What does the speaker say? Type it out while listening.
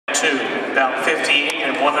about 58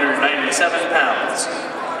 and 197 pounds.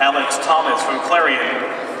 Alex Thomas from Clarion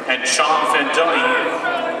and Shawn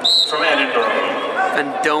Fendone from Edinboro.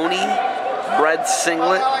 Fendone, red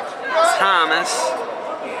singlet. Thomas,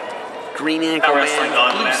 green ankle band,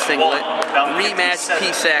 blue singlet. Rematch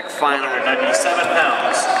PSAC final. 197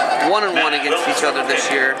 pounds. 1-1 against each other this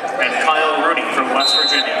year. And Kyle Rudy from West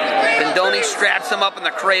Virginia. Fendone straps him up in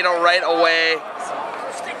the cradle right away.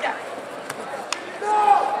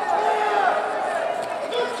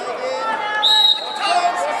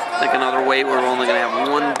 Like another weight, we're only going to have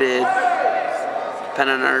one bid,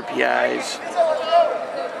 depending on RPIs.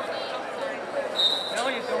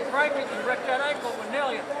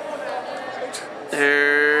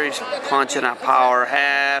 There, he's punching a power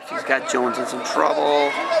half. He's got Jones in some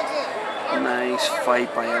trouble. Nice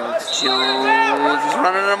fight by Alex Jones. He's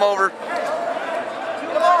running him over.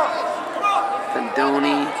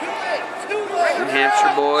 Fendone, New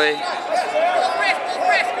Hampshire boy.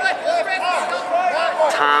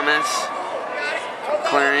 Thomas,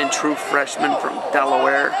 Clarion, true freshman from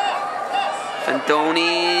Delaware.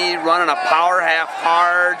 Fendone running a power half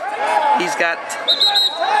hard. He's got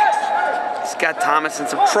Thomas in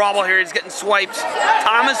some trouble here. He's getting swipes.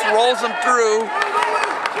 Thomas rolls him through.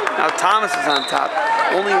 Now Thomas is on top.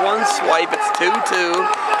 Only one swipe. It's 2-2.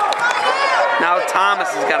 Now Thomas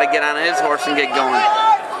has got to get on his horse and get going.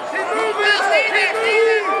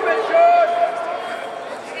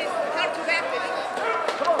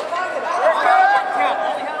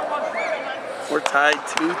 We're tied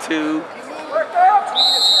 2-2.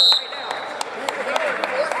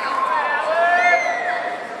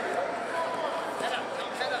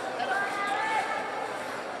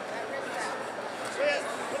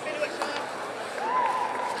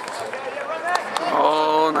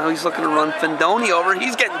 Oh, now he's looking to run Fendone over.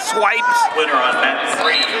 He's getting swipes. Winner on mat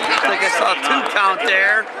 3. I think I saw a 2 count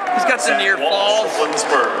there. He's got some near falls. What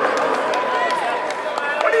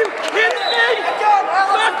are you kidding me?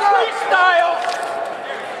 Not freestyle.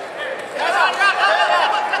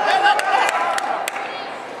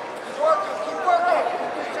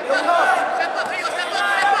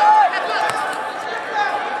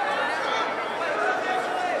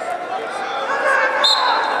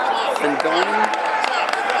 Fendone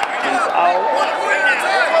is out.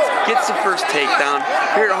 Gets the first takedown.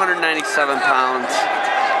 Here at 197 pounds.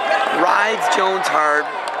 Rides Jones hard.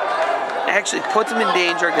 Actually puts him in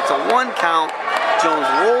danger. Gets a 1 count. Jones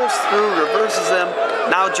rolls through, reverses him.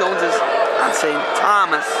 Now Jones is, I'm saying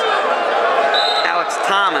Thomas. Alex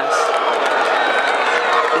Thomas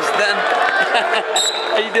is then.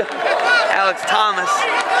 How you doing? Alex Thomas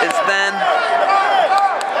is then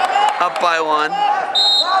up by 1.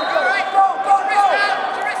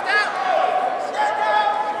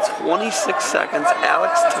 26 seconds.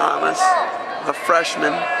 Alex Thomas, the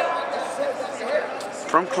freshman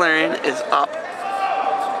from Clarion, is up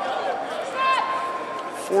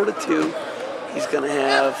 4-2. He's going to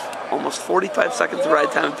have almost 45 seconds of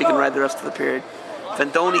ride time if he can ride the rest of the period.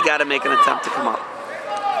 Fendone got to make an attempt to come up.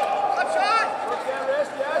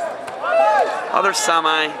 Other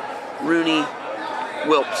semi, Rooney,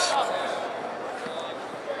 Wilps.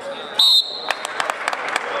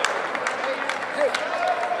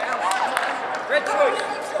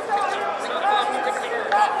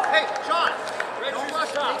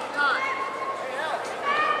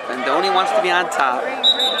 Fendone wants to be on top.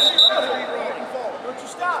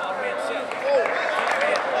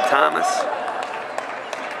 Thomas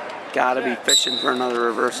got to be fishing for another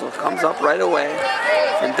reversal. Comes up right away.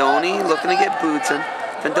 Fendone looking to get boots in.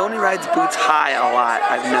 Fendone rides boots high a lot,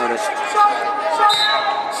 I've noticed.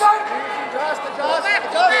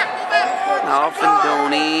 Now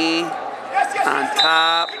Fendone on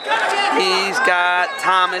top. He's got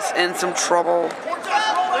Thomas in some trouble.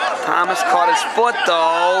 Thomas caught his foot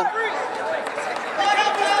though.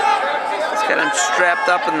 He's got him strapped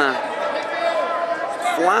up in the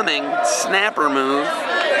Fleming snapper move.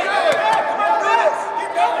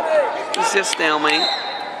 It's just stalemate.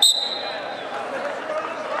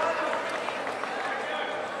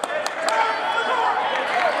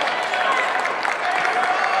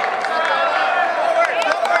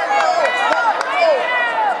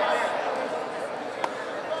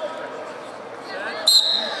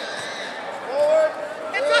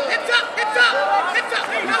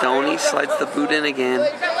 Fendone slides the boot in again.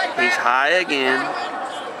 He's high again.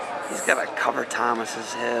 He's got to cover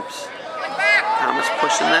Thomas's hips. Thomas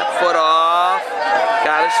pushing that foot off.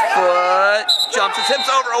 Got his foot. Jumps his hips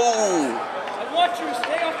over. Oh! I want you to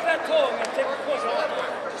stay off that toe. I'm going to take your foot off.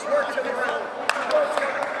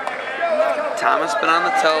 Thomas been on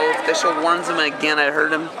the toe. Official warns him again. I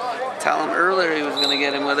heard him tell him earlier he was going to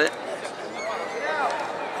get him with it.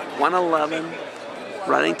 1:11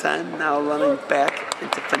 running time. Now running back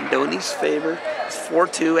into Fendone's favor. It's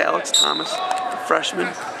 4-2. Alex Thomas, the freshman.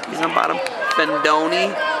 He's on bottom.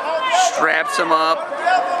 Fendone straps him up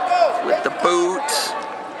with the boots.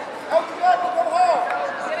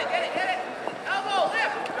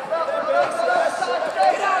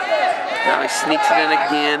 Now he sneaks it in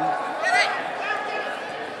again.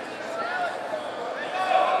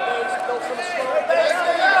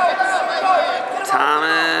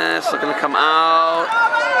 Thomas looking to come out.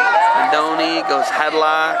 Fendone goes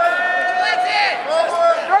headlock.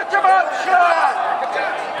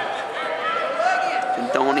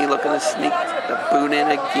 Fendone looking to sneak the boot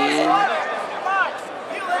in again.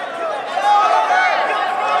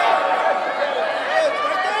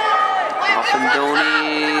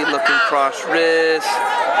 Fendone looking cross wrist.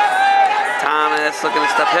 Thomas looking to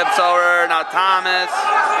step hips over. Now Thomas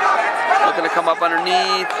looking to come up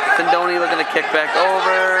underneath. Fendone looking to kick back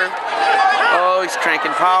over. Oh, he's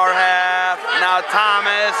cranking power half. Now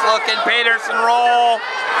Thomas looking Peterson roll.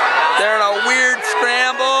 They're in a weird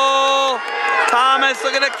scramble. Thomas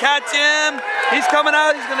looking to catch him. He's coming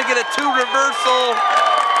out. He's going to get a 2 reversal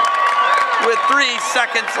with 3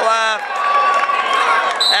 seconds left.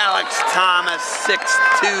 Alex Thomas,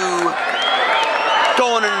 6'2",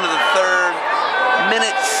 going into the third.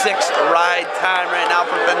 Minute 6 ride time right now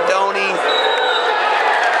for Fendone.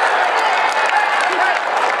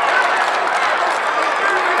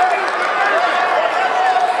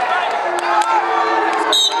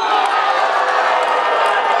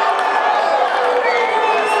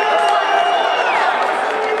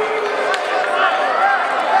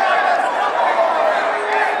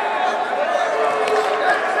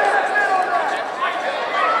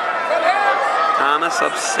 Thomas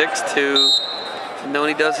up 6'2".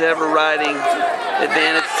 Fendone does have a riding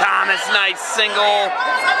advantage. Thomas, nice single.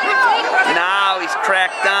 Now he's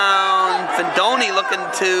cracked down. Fendone looking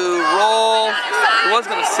to roll. He was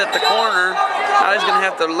going to sit the corner. Now he's going to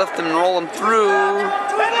have to lift him and roll him through.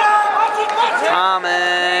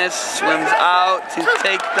 Thomas swims out to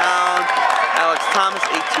take down Alex Thomas,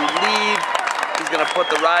 8-2 lead. He's going to put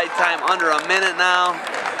the ride time under a minute now.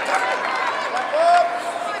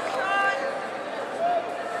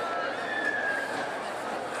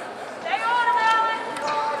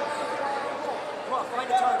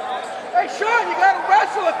 Hey, Shawn, you gotta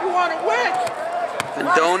wrestle if you want to win.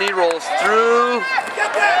 Fendone rolls through.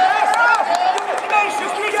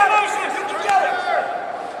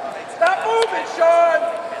 Stop moving, Shawn.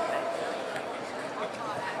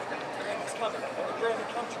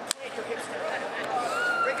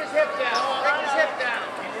 Bring his hip down. Bring his hip down.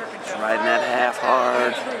 He's riding that half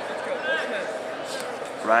hard.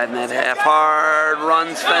 Riding that half hard.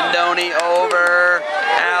 Runs Fendone over.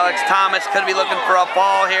 Alex Thomas could be looking for a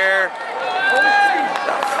fall here.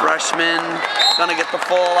 The freshman gonna get the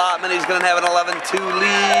full allotment. He's gonna have an 11-2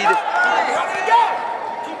 lead.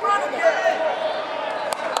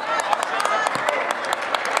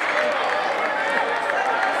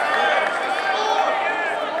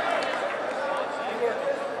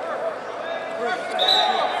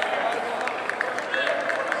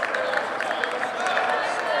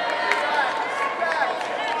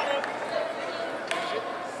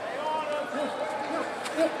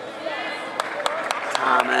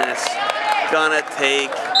 Thomas gonna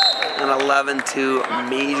take an 11-2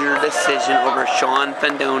 major decision over Shawn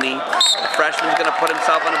Fendone. The freshman's gonna put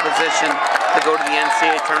himself in a position to go to the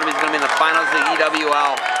NCAA tournament. He's gonna be in the finals of the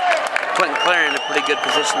EWL. Putting Clarion in a pretty good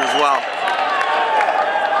position as well.